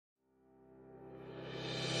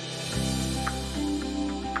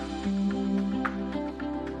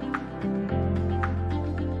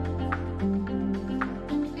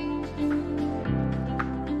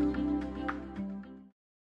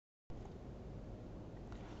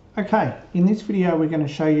Okay, in this video we're going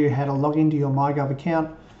to show you how to log into your MyGov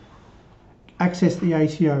account, access the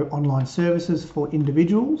ATO Online Services for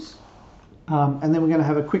individuals, and then we're going to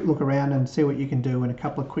have a quick look around and see what you can do and a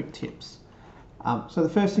couple of quick tips. So the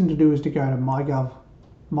first thing to do is to go to my.gov.au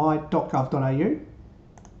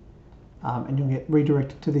and you'll get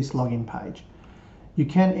redirected to this login page. You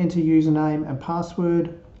can enter username and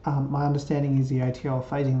password. My understanding is the ATO are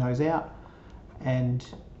phasing those out, and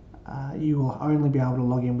you will only be able to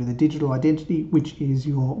log in with a digital identity, which is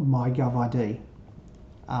your MyGov ID.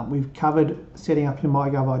 We've covered setting up your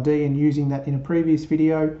MyGov ID and using that in a previous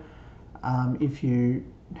video. If you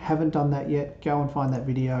haven't done that yet, go and find that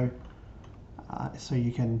video so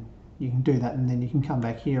you can do that, and then you can come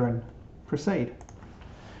back here and proceed.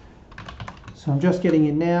 So I'm just getting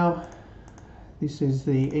in now. This is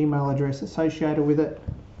the email address associated with it.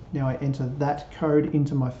 Now I enter that code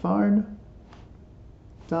into my phone.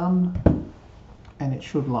 Done, and it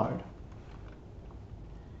should load.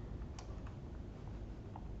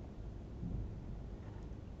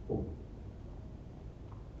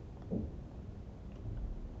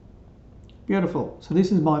 Beautiful. So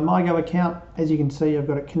this is my MyGov account. As you can see, I've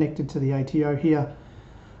got it connected to the ATO here.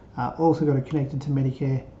 Also got it connected to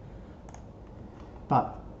Medicare.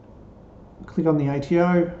 But click on the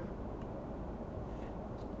ATO,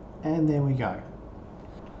 and there we go.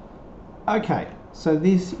 Okay. So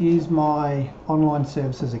this is my online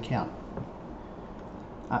services account.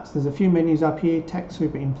 So there's a few menus up here: tax,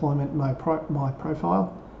 super, employment, my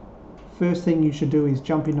profile. First thing you should do is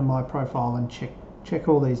jump into my profile and check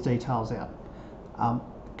all these details out.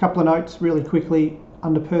 Couple of notes really quickly.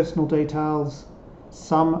 Under personal details,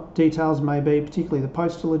 some details may be, particularly the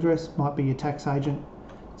postal address, might be your tax agent.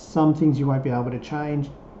 Some things you won't be able to change.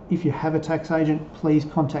 If you have a tax agent, please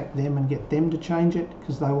contact them and get them to change it,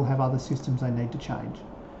 because they will have other systems they need to change.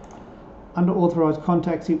 Under authorised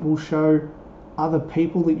contacts, it will show other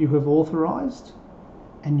people that you have authorised,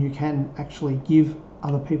 and you can actually give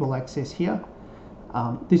other people access here.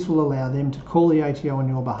 This will allow them to call the ATO on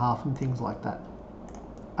your behalf and things like that.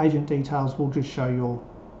 Agent details will just show your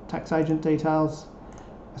tax agent details.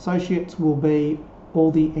 Associates will be all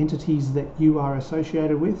the entities that you are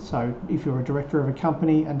associated with. So if you're a director of a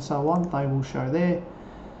company and so on, they will show there.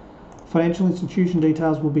 Financial institution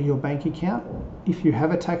details will be your bank account. If you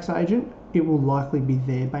have a tax agent, it will likely be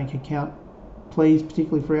their bank account. Please,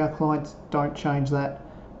 particularly for our clients, don't change that.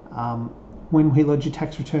 When we lodge your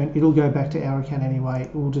tax return, it'll go back to our account anyway.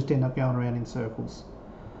 It will just end up going around in circles.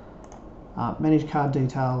 Managed card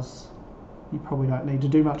details, you probably don't need to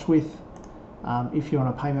do much with. If you're on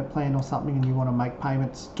a payment plan or something and you want to make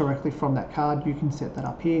payments directly from that card, you can set that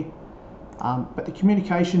up here. But the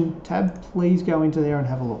communication tab, please go into there and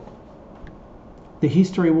have a look. The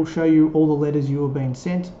history will show you all the letters you have been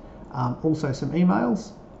sent, also some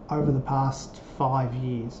emails over the past 5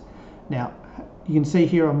 years. Now, you can see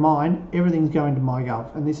here on mine, everything's going to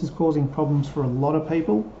MyGov, and this is causing problems for a lot of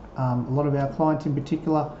people, a lot of our clients in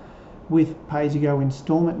particular, with pay-as-you-go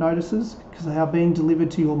instalment notices, because they are being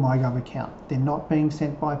delivered to your MyGov account. They're not being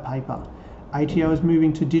sent by paper. ATO is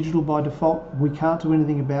moving to digital by default. We can't do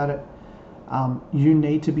anything about it. You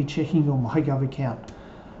need to be checking your MyGov account.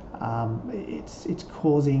 It's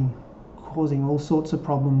causing all sorts of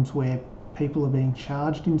problems where people are being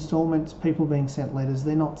charged instalments, people are being sent letters,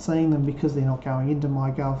 they're not seeing them because they're not going into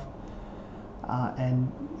MyGov,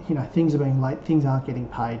 and things are being late, things aren't getting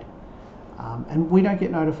paid. And we don't get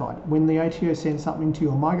notified. When the ATO sends something to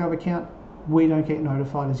your MyGov account, we don't get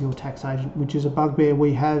notified as your tax agent, which is a bugbear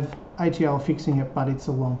we have. ATO are fixing it, but it's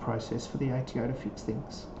a long process for the ATO to fix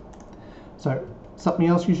things. So something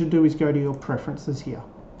else you should do is go to your preferences here.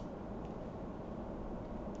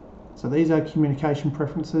 So these are communication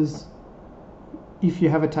preferences. If you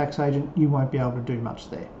have a tax agent, you won't be able to do much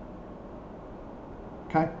there.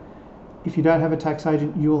 Okay? If you don't have a tax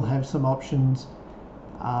agent, you will have some options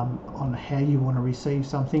on how you want to receive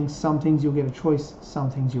some things. Some things you'll get a choice,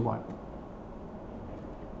 some things you won't.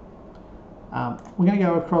 We're going to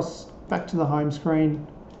go across back to the home screen.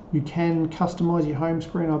 You can customize your home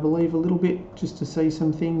screen, I believe, a little bit just to see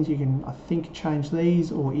some things. You can, I think, change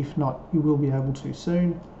these, or if not, you will be able to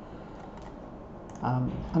soon.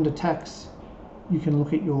 Under tax, you can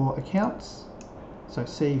look at your accounts, so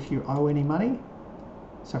see if you owe any money.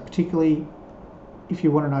 So particularly if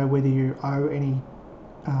you want to know whether you owe any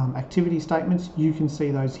activity statements, you can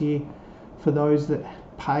see those here. For those that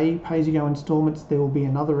pay-as-you-go instalments, there will be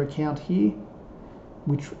another account here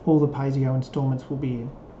which all the pay-as-you-go instalments will be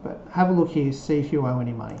in. But have a look here, see if you owe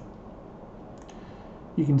any money.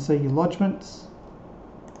 You can see your lodgements,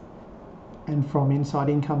 and from inside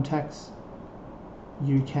income tax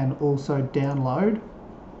you can also download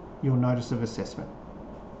your notice of assessment.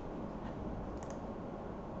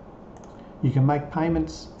 You can make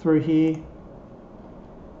payments through here,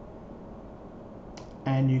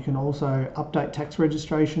 and you can also update tax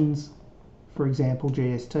registrations, for example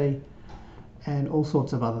GST, and all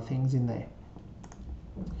sorts of other things in there.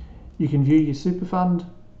 You can view your super fund,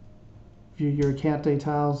 view your account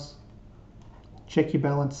details, check your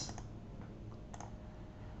balance.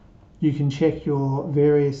 You can check your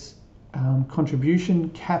various contribution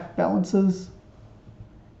cap balances.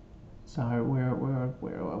 So where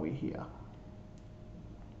are we here?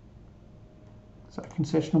 So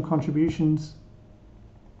concessional contributions.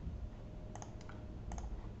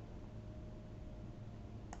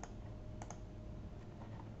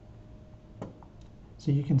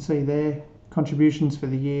 So you can see there, contributions for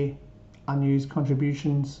the year, unused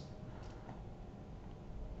contributions.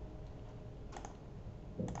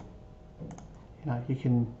 You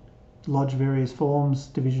can lodge various forms,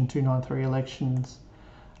 Division 293 elections.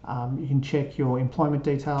 You can check your employment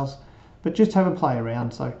details, but just have a play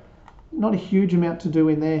around. So not a huge amount to do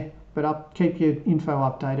in there, but keep your info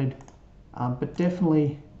updated. But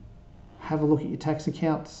definitely have a look at your tax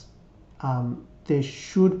accounts. There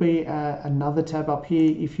should be another tab up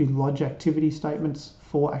here if you lodge activity statements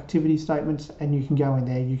for activity statements, and you can go in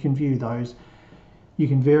there, you can view those. You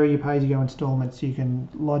can vary your pay-as-you-go instalments, you can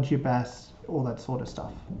lodge your BAS, all that sort of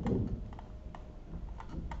stuff.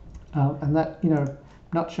 And that,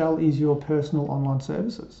 nutshell, is your personal online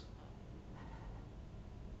services.